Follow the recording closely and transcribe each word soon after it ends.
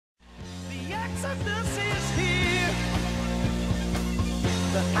Exodus is here.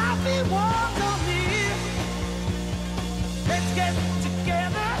 The happy ones are near. Let's get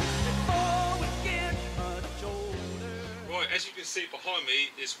together before we get much older. Right, as you can see behind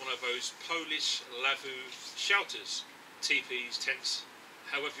me is one of those Polish Lavvu shelters, teepees, tents,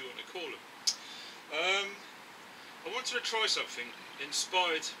 however you want to call them. I wanted to try something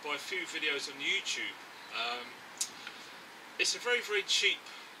inspired by a few videos on YouTube. It's a very, very cheap,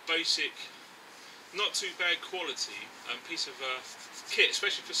 basic, not too bad quality piece of kit,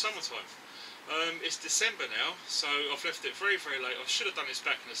 especially for summertime. It's December now, so I've left it very, very late. I should have done this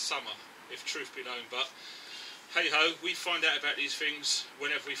back in the summer, if truth be known, but hey ho, we find out about these things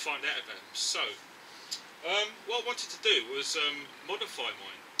whenever we find out about them. So, what I wanted to do was modify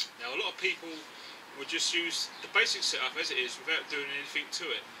mine. Now, a lot of people would just use the basic setup as it is without doing anything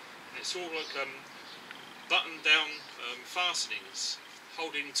to it. And it's all like button down fastenings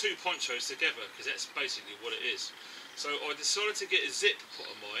holding two ponchos together, because that's basically what it is. So I decided to get a zip put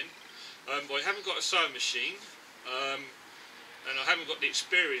on mine, but I haven't got a sewing machine and I haven't got the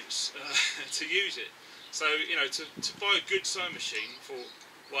experience to use it. So, you know, to buy a good sewing machine for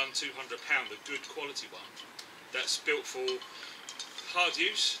 £200, a good quality one that's built for hard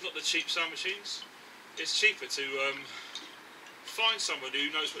use, not the cheap sewing machines, it's cheaper to find someone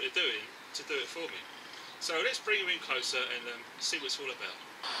who knows what they're doing to do it for me. So let's bring him in closer and see what it's all about.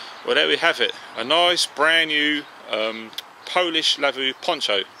 Well, there we have it. A nice brand new Polish Lavvu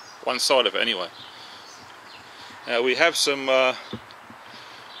poncho, one side of it anyway. Now we have some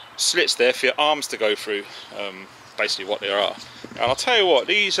slits there for your arms to go through, basically what they are. And I'll tell you what,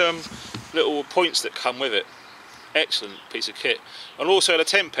 these little points that come with it, excellent piece of kit. And also the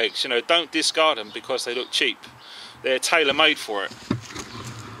tent pegs, you know, don't discard them because they look cheap. They're tailor-made for it.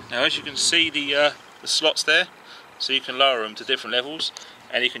 Now, as you can see, the slots there, so you can lower them to different levels,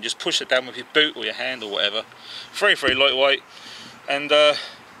 and you can just push it down with your boot or your hand or whatever. Very, very lightweight, and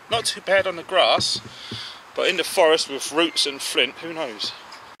not too bad on the grass, but in the forest with roots and flint, who knows?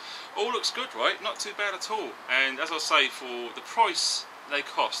 All looks good, right? Not too bad at all. And as I say, for the price they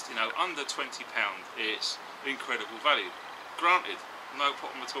cost, you know, under £20, it's incredible value. Granted, no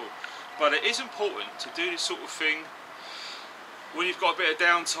problem at all. But it is important to do this sort of thing when you've got a bit of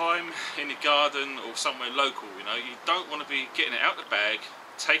downtime in the garden or somewhere local. You know, you don't want to be getting it out of the bag,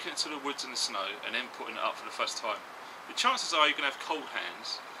 taking it to the woods in the snow, and then putting it up for the first time. The chances are you're going to have cold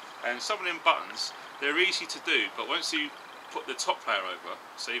hands, and some of them buttons, they're easy to do, but once you put the top layer over,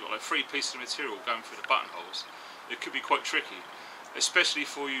 so you've got like 3 pieces of material going through the buttonholes, it could be quite tricky, especially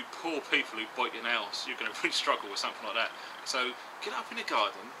for you poor people who bite your nails. You're going to really struggle with something like that. So get up in the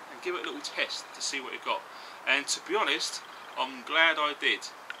garden and give it a little test to see what you've got. And to be honest, I'm glad I did,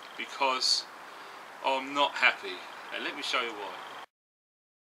 because I'm not happy, and let me show you why.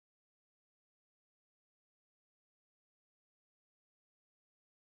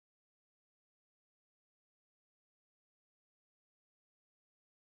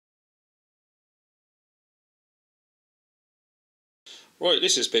 Right,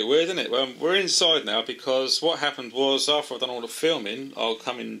 this is a bit weird, isn't it? Well, we're inside now because what happened was, after I've done all the filming, I'll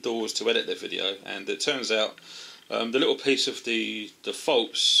come indoors to edit the video, and it turns out the little piece of the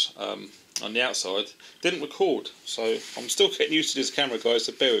faults on the outside didn't record. So I'm still getting used to this camera, guys,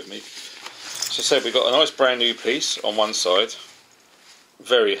 so bear with me. So I said, we've got a nice brand new piece on one side.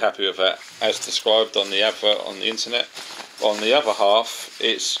 Very happy with that, as described on the advert on the internet. On the other half,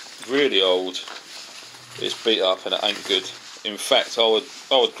 it's really old. It's beat up and it ain't good. In fact, I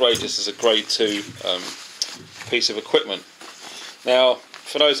would grade this as a grade 2 piece of equipment. Now,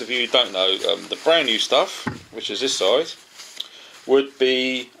 for those of you who don't know, the brand new stuff, which is this side, would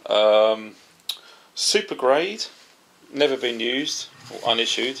be super grade, never been used or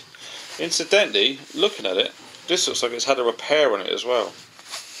unissued. Incidentally, looking at it, this looks like it's had a repair on it as well,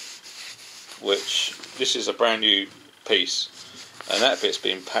 which this is a brand new piece, and that bit's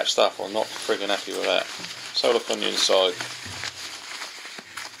been patched up. I'm not friggin' happy with that. So look on the inside.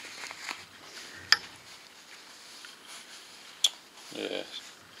 Yeah,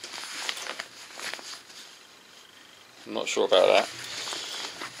 I'm not sure about that.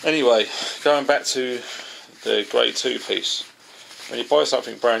 Anyway, going back to the grade 2 piece. When you buy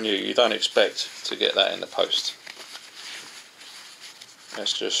something brand new, you don't expect to get that in the post.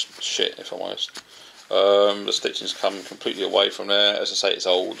 That's just shit, if I'm honest. The stitching's come completely away from there. As I say, it's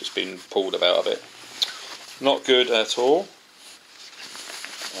old, it's been pulled about a bit. Not good at all.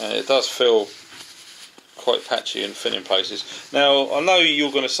 And it does feel quite patchy and thin in places. Now, I know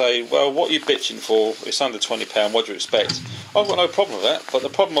you're going to say, well, what are you bitching for? It's under £20, what do you expect? I've got no problem with that, but the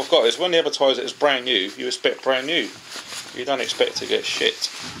problem I've got is when they advertise it as brand new, you expect brand new. You don't expect to get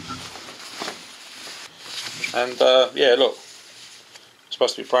shit. And yeah, look, it's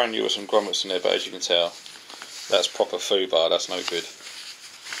supposed to be brand new with some grommets in there, but as you can tell, that's proper foobar. That's no good.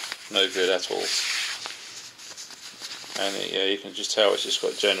 No good at all. And yeah, you can just tell it's just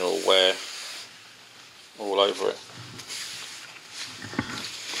got general wear all over it.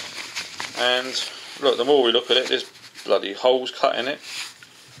 And look, the more we look at it, there's bloody holes cut in it.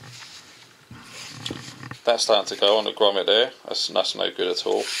 That's starting to go on the grommet there. That's no good at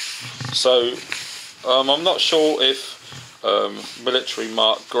all. So I'm not sure if Military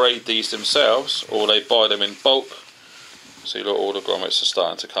Mark grade these themselves or they buy them in bulk. See, look, all the grommets are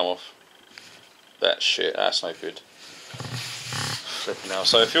starting to come off. That shit, that's no good. Flipping out.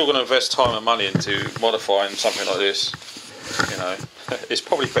 So if you're going to invest time and money into modifying something like this, you know, it's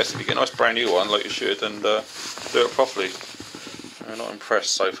probably best if you get a nice brand new one like you should and do it properly. I'm not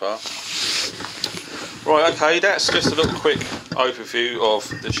impressed so far. Right, okay, that's just a little quick overview of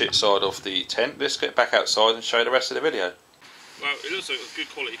the shit side of the tent. Let's get back outside and show you the rest of the video. Well, it looks like a good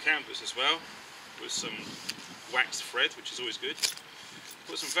quality canvas as well, with some waxed thread, which is always good.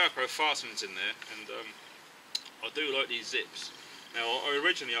 Put some Velcro fastenings in there, and I do like these zips. Now, I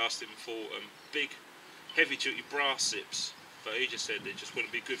originally asked him for big, heavy-duty brass zips, but he just said they just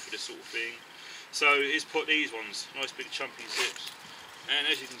wouldn't be good for this sort of thing. So he's put these ones, nice big chunky zips, and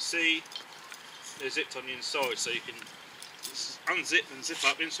as you can see, they're zipped on the inside, so you can unzip and zip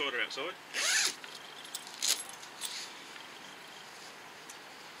up inside or outside.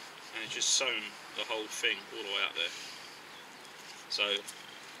 And it's just sewn the whole thing all the way out there. So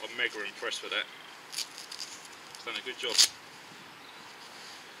I'm mega impressed with that. It's done a good job.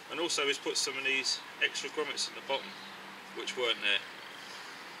 And also he's put some of these extra grommets in the bottom, which weren't there.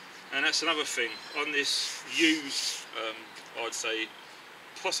 And that's another thing, on this used, I'd say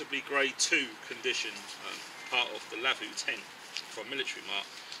possibly grade 2 condition, part of the Lavvu tent from Military Mark,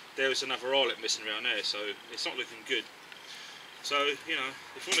 there is another eyelet missing around there, so it's not looking good. So, you know,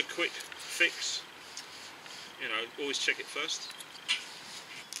 if you want a quick fix, you know, always check it first.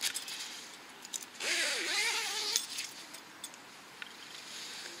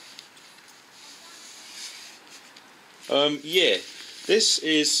 Yeah, this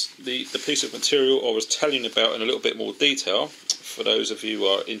is the piece of material I was telling you about in a little bit more detail, for those of you who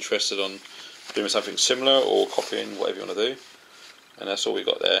are interested on doing something similar or copying, whatever you want to do. And that's all we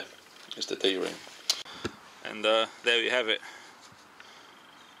got there, is the D-ring. And there you have it.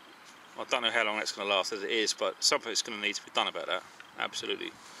 I don't know how long that's going to last as it is, but something's going to need to be done about that,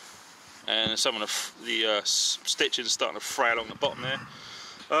 absolutely. And some of the stitching's starting to fray along the bottom there.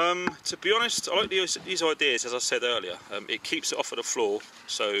 To be honest, I like these ideas, as I said earlier. It keeps it off of the floor,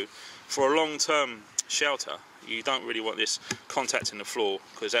 so for a long-term shelter, you don't really want this contacting the floor,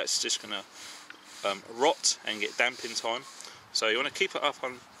 because that's just going to rot and get damp in time. So you want to keep it up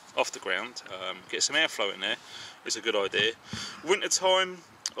off the ground, get some airflow in there, is a good idea. Winter time,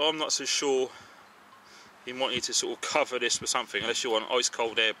 I'm not so sure you might need to sort of cover this with something, unless you want ice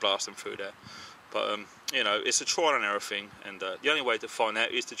cold air blasting through there. But you know, it's a trial and error thing, and the only way to find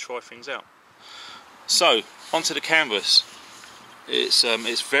out is to try things out. So onto the canvas.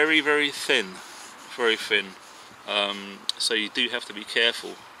 It's very, very thin, very thin. So you do have to be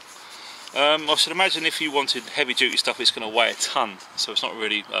careful. I should imagine if you wanted heavy duty stuff, it's going to weigh a ton, so it's not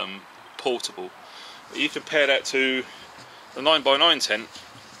really portable. But you compare that to the 9x9 tent.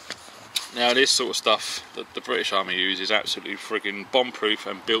 Now this sort of stuff that the British Army use is absolutely frigging bomb proof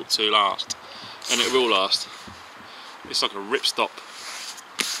and built to last, and it will last. It's like a ripstop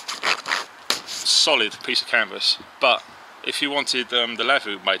solid piece of canvas, but if you wanted the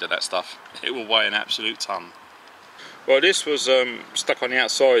Lavvu made of that stuff, it will weigh an absolute ton. Well, this was stuck on the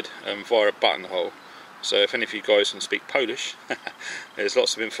outside via a buttonhole, so if any of you guys can speak Polish, there's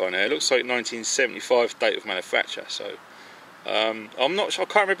lots of info in there. It looks like 1975 date of manufacture, so I'm not sure, I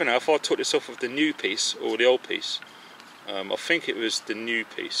can't remember now if I took this off of the new piece or the old piece. I think it was the new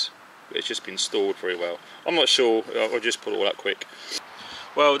piece, but it's just been stored very well. I'm not sure, I'll just put it all up quick.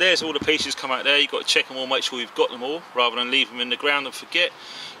 Well, there's all the pieces come out there. You've got to check them all, make sure you've got them all, rather than leave them in the ground and forget.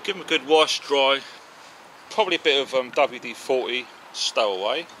 Give them a good wash, dry, probably a bit of WD-40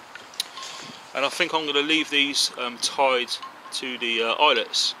 stowaway. And I think I'm going to leave these tied to the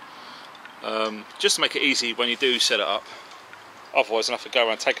eyelets, just to make it easy when you do set it up. Otherwise I'll have to go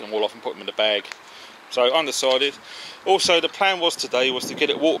around taking them all off and put them in the bag. So undecided. Also, the plan was today was to get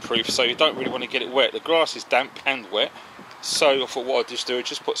it waterproof, so you don't really want to get it wet. The grass is damp and wet, so I thought what I'd just do is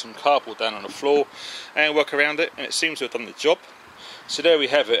just put some cardboard down on the floor and work around it, and it seems to have done the job. So there we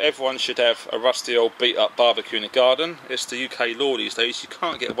have it. Everyone should have a rusty old beat up barbecue in the garden. It's the UK law these days, you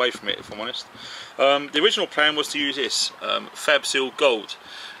can't get away from it, if I'm honest. The original plan was to use this Fab Seal Gold.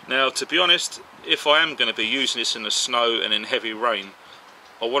 Now, to be honest, if I am going to be using this in the snow and in heavy rain,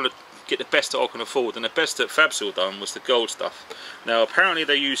 I want to get the best that I can afford, and the best that Fabsil done was the gold stuff. Now apparently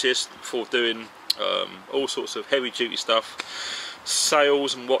they use this for doing all sorts of heavy duty stuff,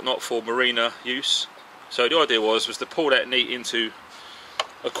 sails and whatnot for marina use. So the idea was to pull that neat into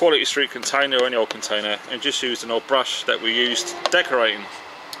a quality street container or any old container and just use an old brush that we used decorating.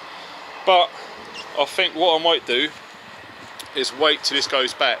 But I think what I might do is wait till this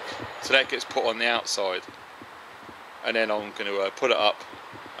goes back, so that gets put on the outside, and then I'm going to put it up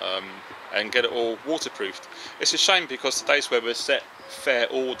and get it all waterproofed. It's a shame because today's weather is set fair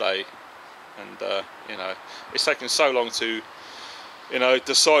all day, and you know, it's taken so long to, you know,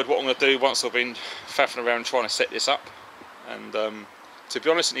 decide what I'm going to do once I've been faffing around trying to set this up. And to be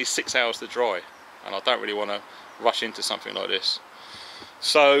honest, it needs 6 hours to dry, and I don't really want to rush into something like this.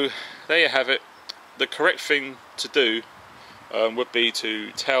 So there you have it. The correct thing to do would be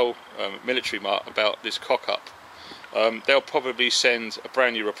to tell Military Mart about this cock-up. They'll probably send a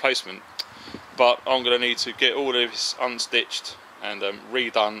brand new replacement, but I'm going to need to get all of this unstitched and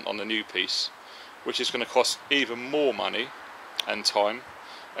redone on the new piece, which is going to cost even more money and time.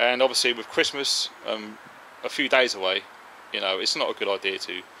 And obviously with Christmas a few days away, you know, it's not a good idea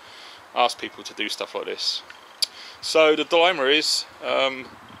to ask people to do stuff like this. So the dilemma is,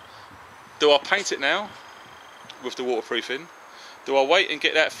 do I paint it now with the waterproofing? Do I wait and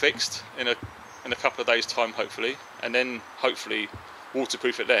get that fixed in a couple of days time, hopefully, and then hopefully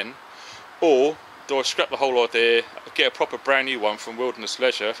waterproof it then? Or do I scrap the whole idea, get a proper brand new one from Wilderness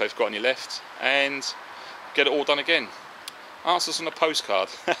Leisure if they've got any left, and get it all done again? Answers on a postcard.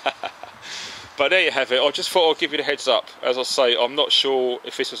 But there you have it. I just thought I'd give you the heads up. As I say, I'm not sure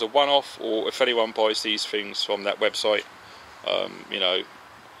if this was a one-off or if anyone buys these things from that website. You know,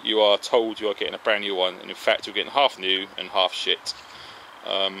 you are told you are getting a brand new one, and in fact you're getting half new and half shit.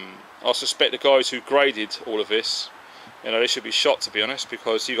 I suspect the guys who graded all of this, you know, they should be shot, to be honest,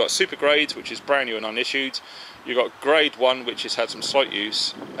 because you've got super grade, which is brand new and unissued. You've got grade 1, which has had some slight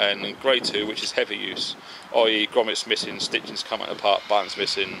use, and then grade 2, which is heavy use, i.e. grommets missing, stitching's coming apart, buttons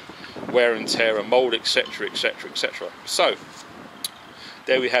missing, wear and tear and mould, etc, etc, etc. So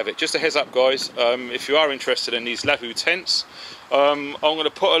there we have it. Just a heads up, guys, if you are interested in these Lavvu tents, I'm going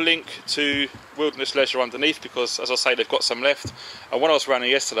to put a link to Wilderness Leisure underneath, because as I say, they've got some left, and when I was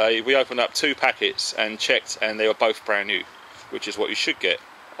running yesterday we opened up 2 packets and checked, and they were both brand new, which is what you should get,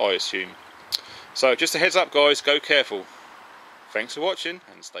 I assume. So just a heads up, guys, go careful. Thanks for watching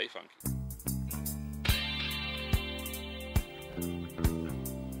and stay funky.